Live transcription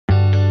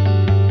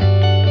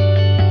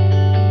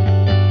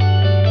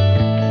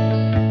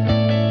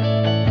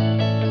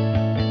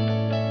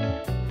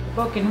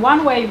book, in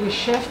one way we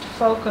shift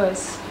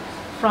focus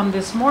from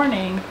this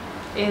morning,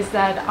 is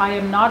that I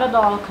am not at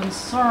all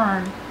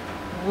concerned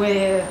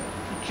with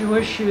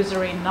Jewish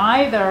usury,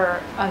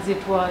 neither as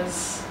it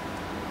was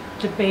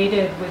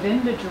debated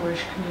within the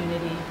Jewish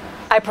community.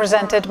 I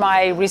presented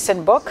my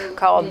recent book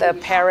called The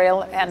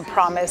Peril and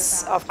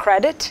Promise of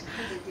Credit,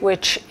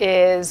 which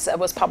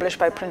was published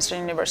by Princeton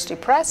University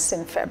Press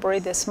in February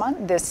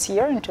this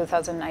year in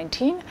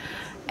 2019.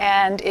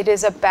 And it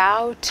is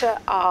about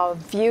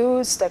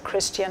views that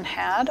Christian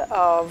had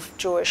of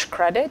Jewish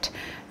credit,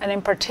 and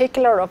in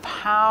particular of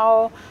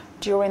how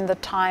during the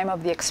time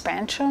of the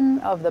expansion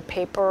of the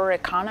paper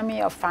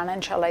economy of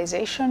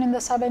financialization in the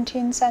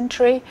 17th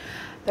century,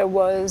 there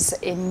was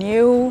a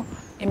new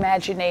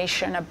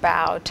imagination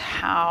about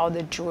how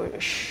the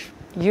Jewish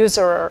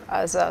usurer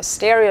as a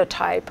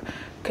stereotype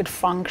could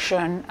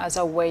function as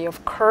a way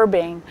of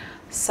curbing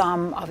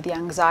some of the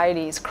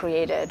anxieties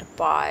created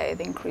by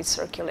the increased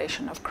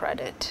circulation of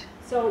credit.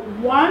 So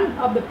one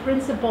of the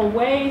principal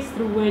ways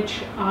through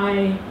which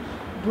I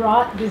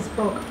brought this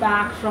book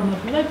back from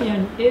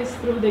oblivion is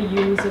through the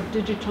use of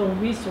digital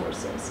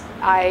resources.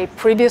 I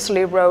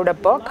previously wrote a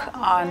book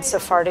on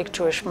Sephardic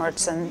Jewish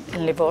merchants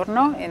in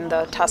Livorno, in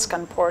the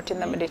Tuscan port in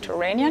the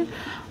Mediterranean,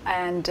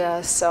 and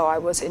so I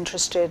was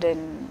interested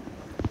in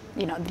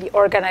the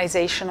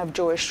organization of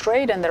Jewish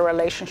trade and the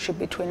relationship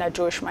between a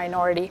Jewish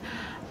minority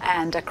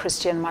and a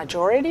Christian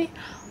majority.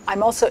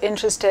 I'm also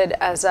interested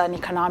as an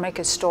economic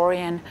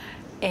historian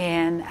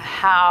in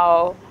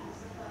how,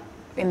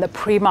 in the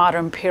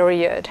pre-modern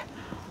period,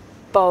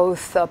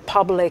 both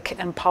private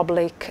and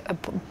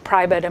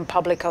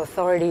public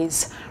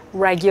authorities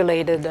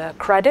regulated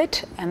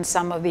credit, and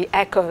some of the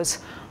echoes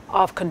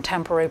of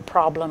contemporary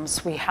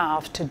problems we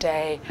have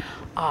today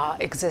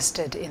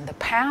existed in the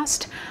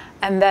past.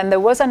 And then there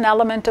was an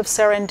element of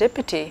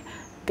serendipity,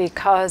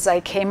 because I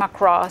came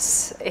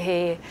across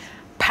a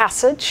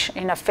passage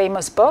in a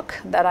famous book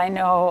that I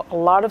know a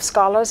lot of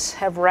scholars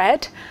have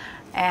read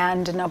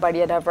and nobody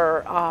had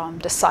ever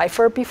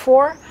deciphered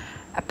before,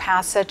 a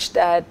passage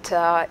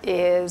that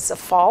is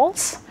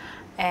false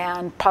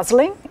and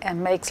puzzling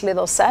and makes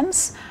little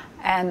sense,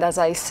 and as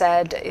I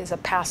said, is a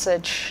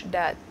passage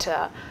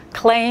that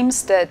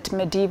claims that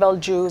medieval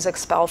Jews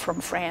expelled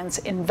from France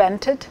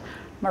invented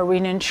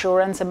marine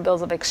insurance and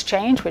bills of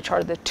exchange, which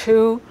are the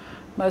two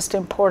most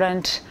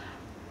important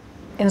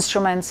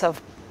instruments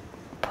of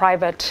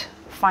private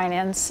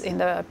finance in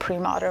the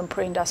pre-modern,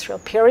 pre-industrial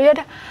period.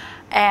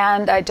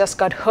 And I just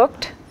got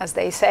hooked, as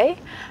they say,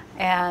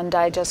 and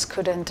I just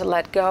couldn't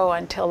let go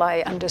until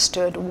I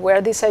understood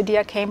where this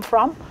idea came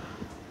from,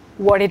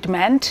 what it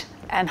meant,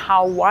 and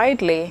how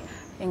widely,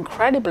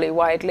 incredibly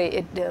widely,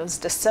 it was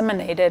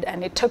disseminated.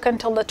 And it took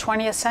until the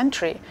 20th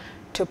century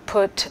to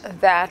put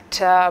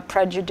that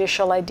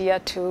prejudicial idea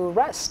to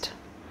rest.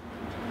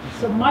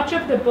 So much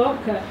of the book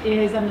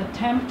is an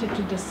attempt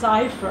to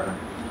decipher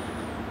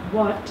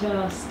what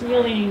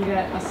stealing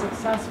a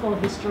successful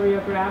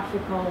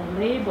historiographical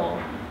label.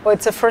 Well,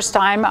 it's the first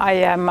time I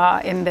am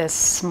in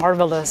this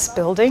marvelous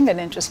building, an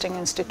interesting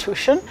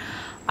institution.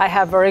 I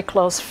have very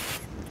close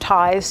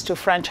ties to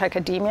French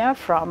academia.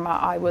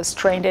 I was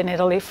trained in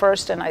Italy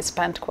first, and I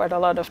spent quite a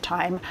lot of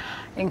time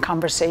in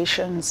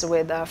conversations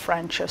with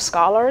French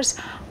scholars.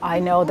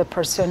 I know the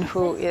person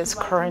who is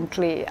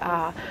currently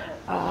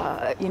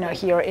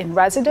here in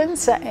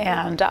residence,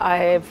 and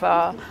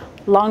I've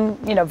long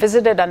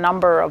visited a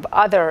number of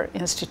other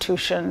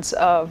institutions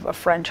of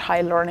French high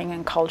learning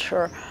and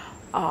culture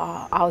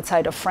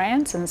outside of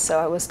France, and so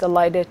I was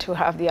delighted to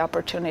have the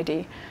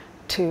opportunity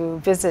to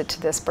visit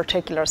this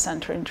particular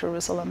center in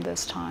Jerusalem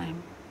this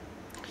time.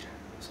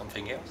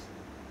 Something else?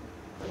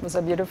 It was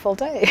a beautiful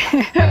day.